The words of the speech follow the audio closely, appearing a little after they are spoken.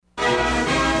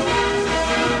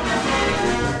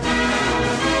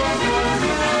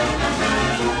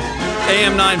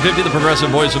AM 950, the progressive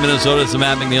voice of Minnesota. It's the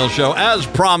Matt McNeil Show. As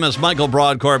promised, Michael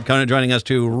Brodkorb kind of joining us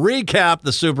to recap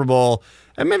the Super Bowl,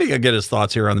 and maybe he'll get his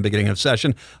thoughts here on the beginning of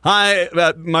session. Hi,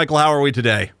 Michael. How are we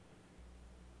today?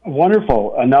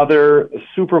 Wonderful. Another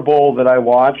Super Bowl that I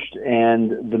watched,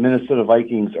 and the Minnesota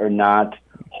Vikings are not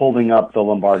holding up the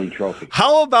Lombardi Trophy.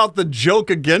 How about the joke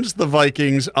against the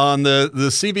Vikings on the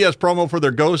CBS promo for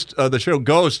their the show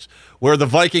Ghost, where the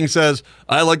Viking says,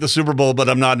 "I like the Super Bowl, but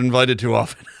I'm not invited too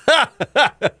often."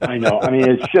 I know. I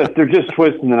mean, they're just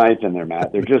twisting the knife in there,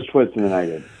 Matt. They're just twisting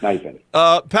the knife in.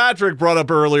 Patrick brought up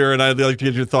earlier, and I'd like to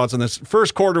get your thoughts on this.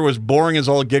 First quarter was boring as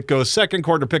all get-go. Second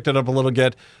quarter picked it up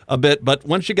a bit, but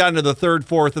once you got into the third,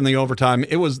 fourth, and the overtime,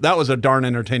 that was a darn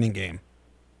entertaining game.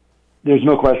 There's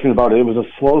no question about it. It was a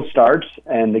slow start,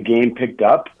 and the game picked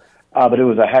up, but it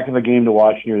was a heck of a game to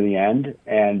watch near the end.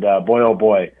 And boy, oh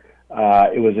boy,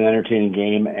 it was an entertaining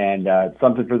game, and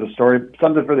something for the story,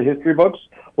 something for the history books.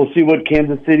 We'll see what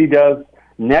Kansas City does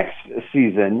next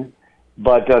season,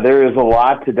 but there is a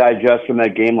lot to digest from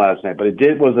that game last night. But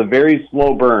it was a very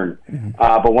slow burn,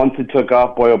 but once it took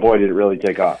off, boy, oh boy, did it really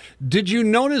take off. Did you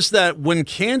notice that when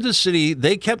Kansas City,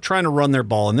 they kept trying to run their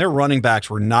ball, and their running backs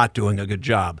were not doing a good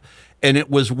job? And it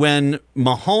was when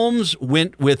Mahomes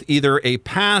went with either a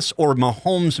pass or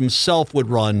Mahomes himself would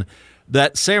run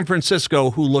that San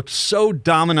Francisco, who looked so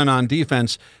dominant on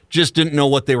defense, just didn't know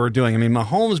what they were doing. I mean,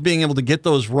 Mahomes being able to get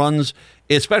those runs,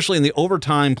 especially in the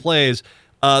overtime plays,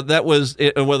 that was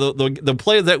the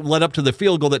play that led up to the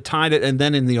field goal that tied it, and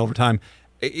then in the overtime,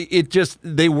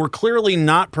 they were clearly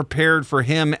not prepared for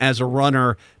him as a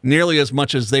runner nearly as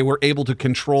much as they were able to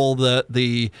control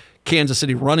the Kansas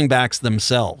City running backs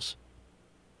themselves.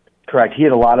 Correct. He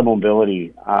had a lot of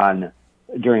mobility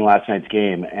during last night's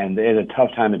game, and they had a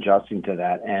tough time adjusting to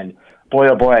that. And boy,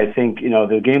 oh boy, I think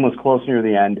the game was close near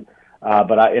the end,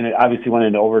 and it obviously went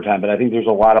into overtime. But I think there's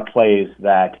a lot of plays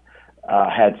that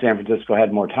had San Francisco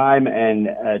had more time and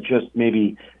just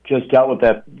dealt with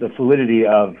the fluidity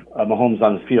of Mahomes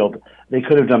on the field. They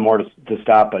could have done more to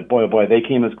stop, but boy, oh boy, they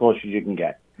came as close as you can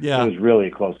get. Yeah. It was really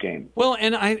a close game. Well,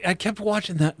 and I kept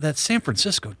watching that San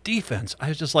Francisco defense. I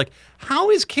was just like, how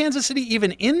is Kansas City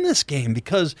even in this game?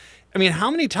 Because, I mean,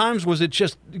 how many times was it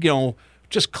just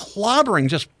clobbering,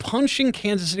 just punching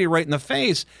Kansas City right in the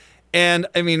face? And,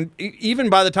 I mean, even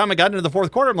by the time I got into the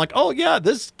fourth quarter, I'm like, oh, yeah,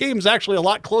 this game's actually a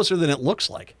lot closer than it looks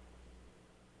like.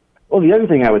 Well, the other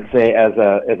thing I would say as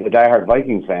a diehard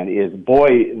Vikings fan is,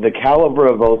 boy, the caliber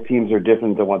of those teams are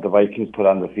different than what the Vikings put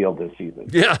on the field this season.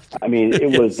 Yeah. I mean,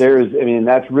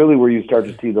 that's really where you start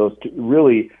to see those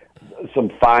really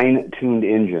some fine-tuned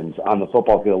engines on the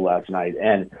football field last night.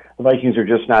 And the Vikings are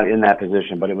just not in that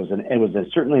position, but it was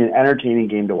certainly an entertaining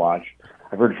game to watch.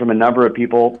 I've heard from a number of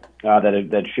people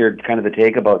that shared kind of the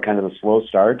take about kind of the slow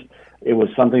start. It was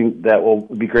something that will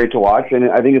be great to watch,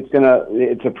 and I think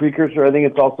it's a precursor. I think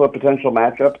it's also a potential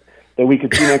matchup that we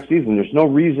could see next season. There's no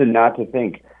reason not to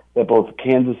think that both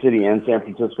Kansas City and San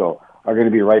Francisco are going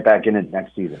to be right back in it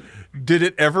next season. Did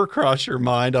it ever cross your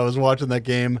mind, I was watching that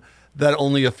game, that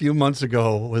only a few months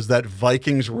ago was that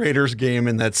Vikings-Raiders game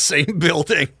in that same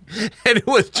building, and it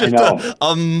was just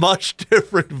a much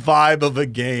different vibe of a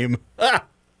game.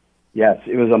 Yes,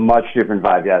 it was a much different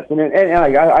vibe, yes. And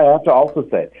I have to also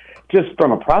say, just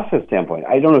from a process standpoint,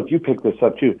 I don't know if you picked this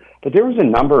up too, but there was a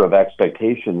number of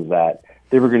expectations that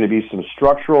there were going to be some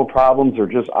structural problems, or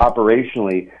just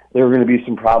operationally there were going to be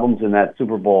some problems in that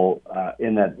Super Bowl,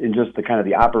 in just the kind of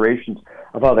the operations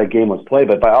of how that game was played.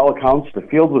 But by all accounts, the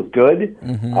field was good.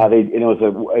 Mm-hmm.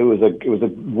 It was a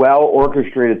well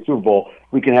orchestrated Super Bowl.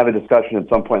 We can have a discussion at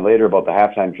some point later about the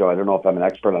halftime show. I don't know if I'm an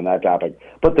expert on that topic,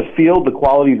 but the field, the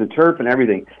quality of the turf, and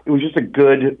everything, it was just a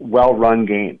good, well run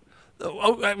game.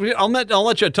 I'll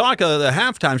let you talk the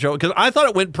halftime show, because I thought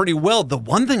it went pretty well. The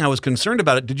one thing I was concerned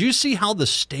about it, did you see how the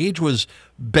stage was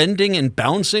bending and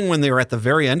bouncing when they were at the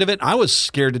very end of it? I was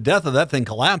scared to death of that thing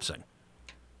collapsing.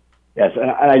 Yes, and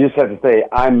I just have to say,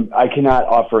 I cannot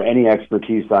offer any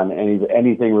expertise on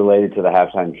anything related to the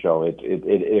halftime show.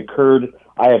 It occurred.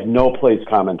 I have no place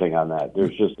commenting on that.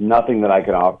 There's just nothing that I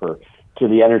can offer to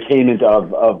the entertainment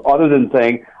of other than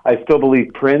saying I still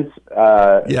believe Prince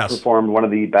performed one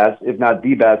of the best, if not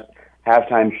the best,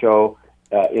 halftime show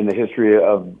in the history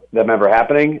of them ever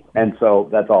happening, and so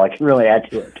that's all I can really add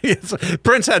to it. Yes.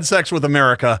 Prince had sex with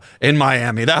America in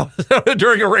Miami. That was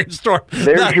during a rainstorm.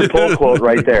 There's your pull quote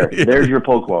right there. There's your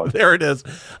pull quote. There it is.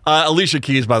 Alicia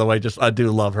Keys, by the way, I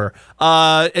do love her.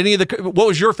 What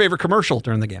was your favorite commercial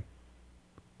during the game?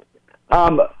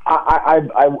 I've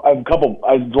a couple.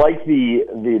 I like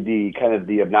the kind of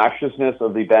the obnoxiousness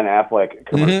of the Ben Affleck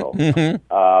commercial.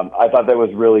 I thought that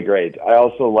was really great. I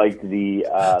also liked the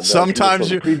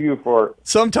preview for.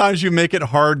 Sometimes you make it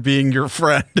hard being your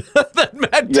friend. That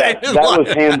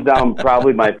was hands down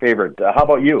probably my favorite. How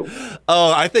about you?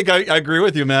 Oh, I think I agree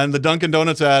with you, man. The Dunkin'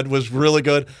 Donuts ad was really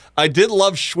good. I did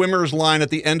love Schwimmer's line at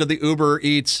the end of the Uber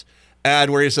Eats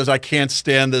ad where he says, "I can't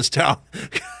stand this town."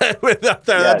 Yes.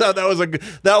 I thought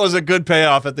that was a good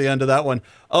payoff at the end of that one.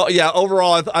 Oh yeah,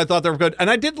 overall I thought they were good, and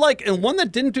I did like, and one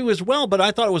that didn't do as well, but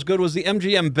I thought it was good, was the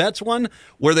MGM Bets one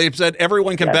where they said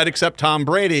everyone can bet except Tom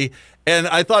Brady, and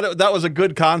I thought that was a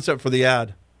good concept for the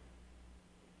ad.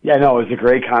 Yeah, no, it was a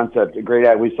great concept, a great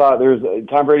ad. We saw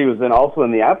Tom Brady was also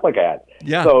in the Affleck ad.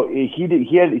 Yeah. So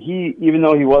he even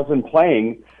though he wasn't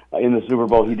playing in the Super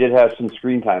Bowl, he did have some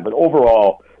screen time, but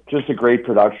overall, just a great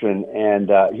production. And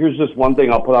here's just one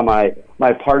thing I'll put on my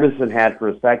partisan hat for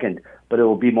a second, but it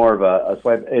will be more of a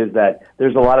swipe, is that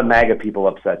there's a lot of MAGA people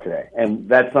upset today. And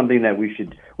that's something that we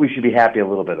should be happy a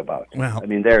little bit about. Wow. I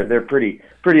mean, they're pretty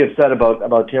upset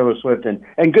about Taylor Swift, and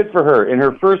good for her. In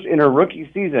her rookie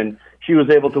season, she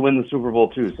was able to win the Super Bowl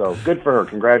too. So good for her.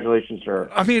 Congratulations to her.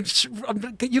 I mean,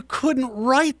 you couldn't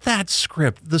write that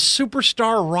script. The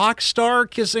superstar rock star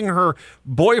kissing her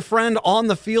boyfriend on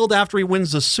the field after he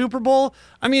wins the Super Bowl.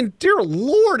 I mean, dear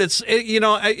Lord, it's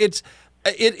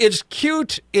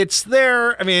cute. It's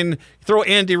there. I mean, throw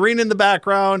Andy Reid in the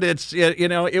background.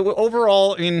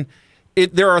 Overall, I mean,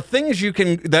 there are things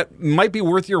that might be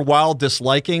worth your while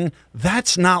disliking.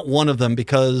 That's not one of them,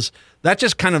 because that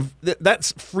just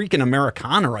that's freaking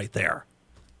Americana right there.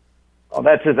 Oh,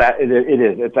 that's just that. It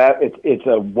is. It's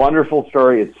a wonderful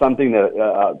story. It's something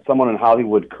that someone in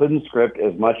Hollywood couldn't script,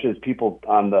 as much as people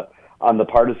on the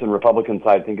partisan Republican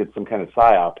side think it's some kind of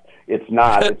psyop. It's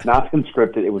not. It's not been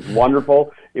scripted. It was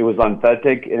wonderful. It was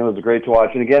authentic, and it was great to watch.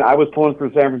 And again, I was pulling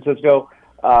for San Francisco,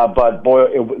 but boy,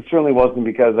 it certainly wasn't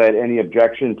because I had any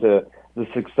objection to the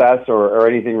success or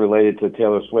anything related to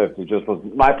Taylor Swift. It just was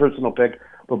my personal pick.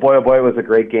 But boy, oh boy, it was a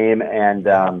great game, and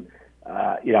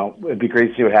it'd be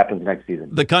great to see what happens next season.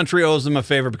 The country owes them a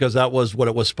favor, because that was what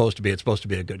it was supposed to be. It's supposed to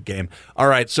be a good game. All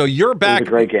right, so you're back. It was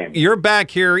a great game. You're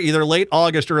back here either late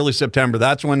August or early September.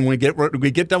 That's when we get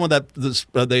done with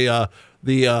the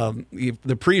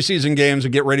preseason games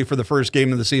and get ready for the first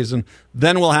game of the season.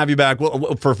 Then we'll have you back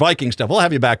for Viking stuff. We'll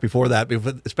have you back before that,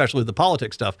 especially the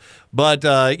politics stuff. But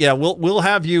we'll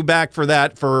have you back for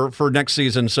that for next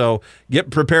season. So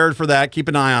get prepared for that. Keep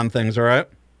an eye on things. All right.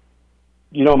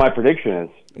 You know what my prediction is?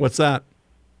 What's that?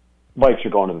 Vikes are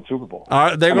going to the Super Bowl.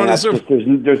 They're going to the Super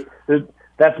Bowl.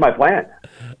 That's my plan.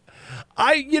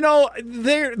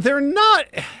 They're not.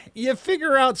 You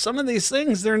figure out some of these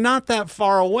things, they're not that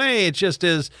far away. It just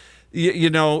is,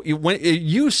 when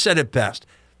you said it best.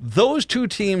 Those two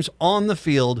teams on the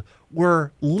field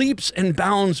were leaps and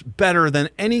bounds better than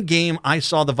any game I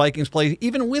saw the Vikings play,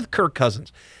 even with Kirk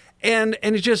Cousins. And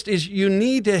it just is, you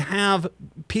need to have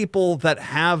people that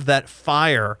have that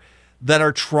fire, that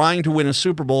are trying to win a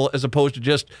Super Bowl, as opposed to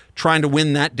just trying to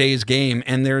win that day's game.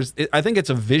 And I think it's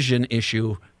a vision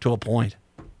issue to a point.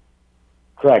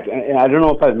 Correct. And I don't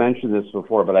know if I've mentioned this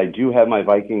before, but I do have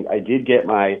I did get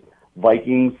my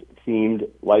Vikings-themed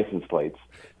license plates.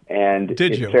 And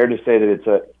it's fair to say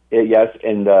that yes,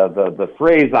 and the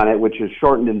phrase on it, which is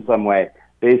shortened in some way,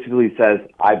 basically says,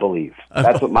 "I believe."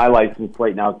 That's what my license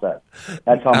plate now says.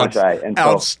 That's how much I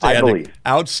believe.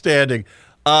 Outstanding.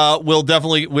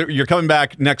 You're coming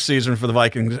back next season for the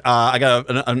Vikings. I got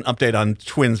an update on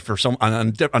Twins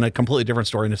on a completely different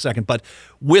story in a second. But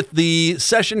with the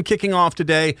session kicking off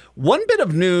today, one bit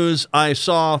of news I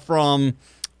saw from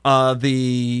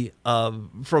Dina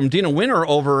Winter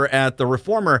over at the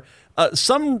Reformer.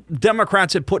 Some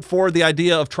Democrats had put forward the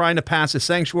idea of trying to pass a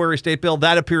sanctuary state bill.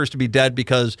 That appears to be dead,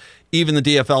 because even the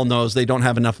DFL knows they don't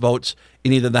have enough votes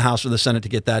in either the House or the Senate to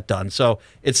get that done. So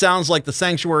it sounds like the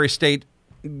sanctuary state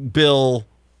bill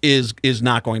is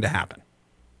not going to happen.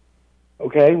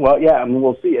 Okay, well, yeah, I mean,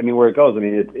 we'll see. I mean, where it goes. I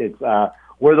mean, it's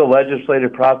where the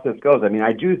legislative process goes. I mean,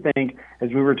 I do think, as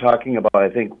we were talking about, I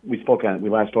think we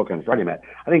last spoke on Friday, Matt.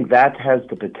 I think that has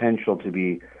the potential to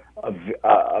be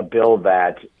a bill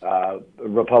that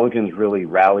Republicans really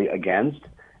rally against,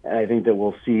 and I think that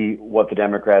we'll see what the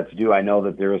Democrats do. I know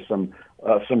that there is some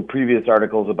previous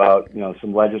articles about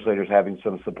some legislators having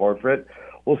some support for it.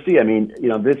 We'll see. I mean,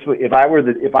 if I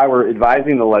were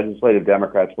advising the legislative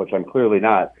Democrats, which I'm clearly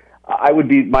not,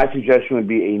 my suggestion would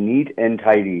be a neat and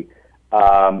tidy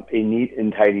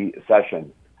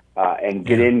session, and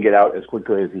get out as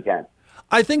quickly as you can.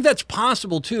 I think that's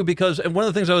possible too, because one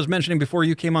of the things I was mentioning before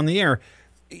you came on the air,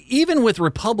 even with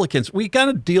Republicans, we got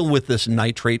to deal with this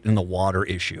nitrate in the water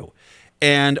issue.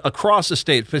 And across the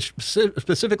state,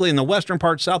 specifically in the western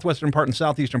part, southwestern part, and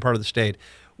southeastern part of the state,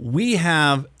 we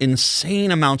have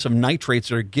insane amounts of nitrates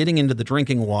that are getting into the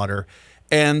drinking water.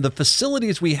 And the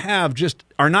facilities we have just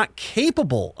are not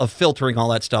capable of filtering all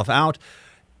that stuff out.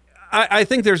 I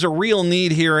think there's a real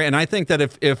need here, and I think that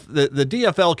if the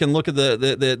DFL can look at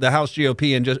the House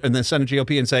GOP and the Senate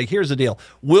GOP and say, here's the deal,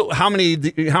 how many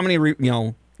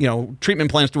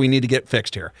treatment plants do we need to get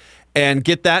fixed here, and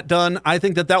get that done, I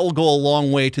think that will go a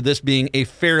long way to this being a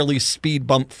fairly speed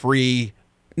bump free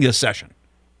session.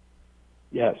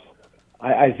 Yes,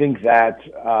 I think that.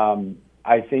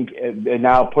 And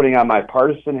now putting on my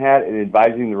partisan hat and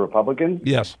advising the Republicans,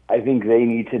 yes, I think they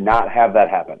need to not have that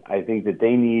happen. I think that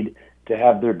they need to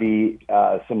have there be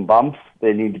some bumps,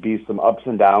 there need to be some ups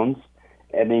and downs,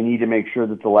 and they need to make sure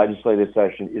that the legislative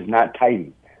session is not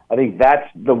tidy. I think that's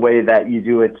the way that you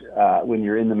do it when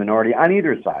you're in the minority on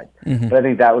either side. Mm-hmm. But I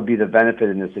think that would be the benefit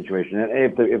in this situation. And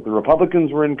if the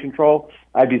Republicans were in control,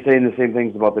 I'd be saying the same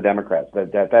things about the Democrats,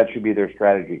 that should be their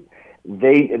strategy.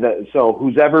 So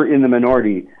who's ever in the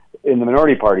minority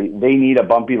party, they need a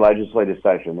bumpy legislative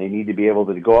session. They need to be able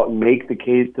to go out and make the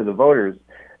case to the voters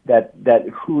that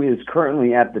who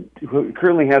currently has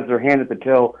their hand at the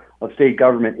till of state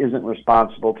government isn't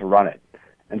responsible to run it.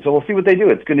 And so we'll see what they do.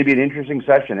 It's going to be an interesting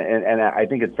session, and I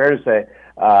think it's fair to say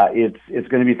it's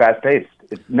going to be fast paced.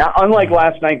 It's not unlike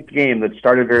last night's game that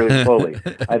started very slowly.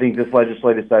 I think this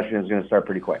legislative session is going to start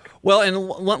pretty quick. Well, and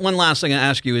one last thing I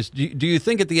ask you is, do you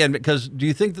think at the end, do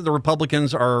you think that the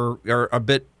Republicans are a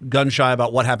bit gun shy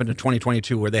about what happened in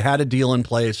 2022, where they had a deal in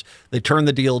place, they turned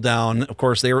the deal down? Of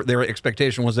course, their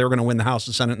expectation was they were going to win the House,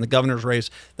 the Senate, and the governor's race.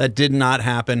 That did not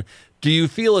happen. Do you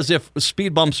feel as if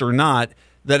speed bumps or not,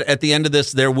 that at the end of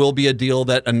this, there will be a deal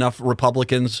that enough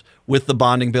Republicans with the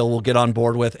bonding bill will get on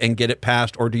board with and get it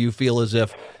passed? Or do you feel as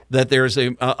if that there's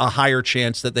a higher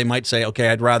chance that they might say, okay,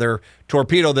 I'd rather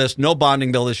torpedo this, no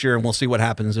bonding bill this year, and we'll see what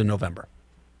happens in November?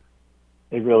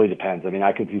 It really depends. I mean,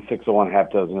 I could see 6 of one, half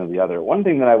dozen of the other. One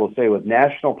thing that I will say with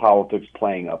national politics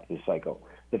playing up this cycle,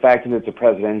 the fact that it's a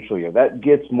presidential year, that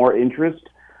gets more interest.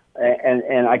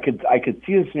 And I could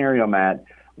see a scenario, Matt,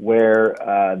 where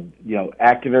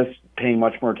activists paying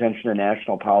much more attention to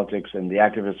national politics, and the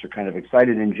activists are kind of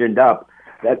excited and ginned up,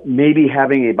 that maybe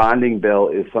having a bonding bill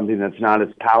is something that's not as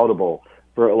palatable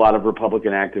for a lot of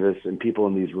Republican activists and people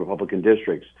in these Republican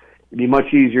districts. It'd be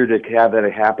much easier to have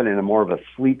that happen in a more of a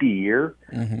sleepy year.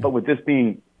 Mm-hmm. But with this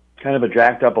being kind of a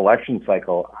jacked up election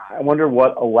cycle, I wonder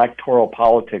what electoral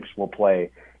politics will play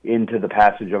into the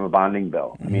passage of a bonding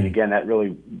bill. Mm-hmm. I mean, again, that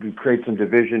really creates some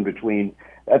division between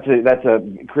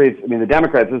the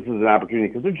Democrats, this is an opportunity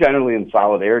because they're generally in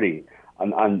solidarity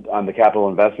on the capital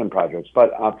investment projects.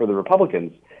 But for the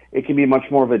Republicans, it can be much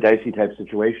more of a dicey type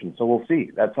situation. So we'll see.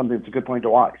 That's something that's a good point to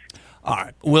watch. All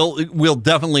right. We'll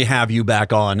definitely have you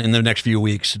back on in the next few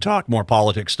weeks to talk more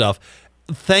politics stuff.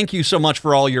 Thank you so much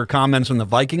for all your comments on the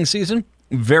Viking season.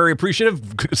 Very appreciative,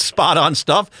 spot on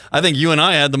stuff. I think you and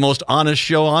I had the most honest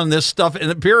show on this stuff in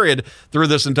the period through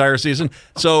this entire season.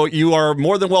 So you are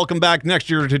more than welcome back next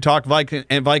year to talk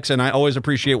Vikes, and I always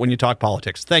appreciate when you talk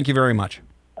politics. Thank you very much.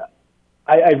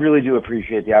 I really do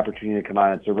appreciate the opportunity to come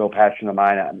on. It's a real passion of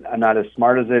mine. I'm not as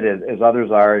smart as it as others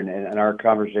are, and in our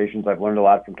conversations, I've learned a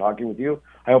lot from talking with you.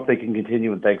 I hope they can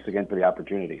continue, and thanks again for the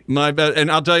opportunity. My bet, and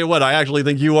I'll tell you what, I actually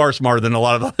think you are smarter than a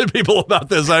lot of other people about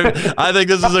this. I think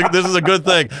this is a good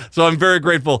thing. So I'm very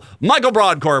grateful. Michael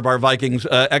Brodkorb, our Vikings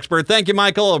expert. Thank you,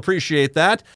 Michael. Appreciate that.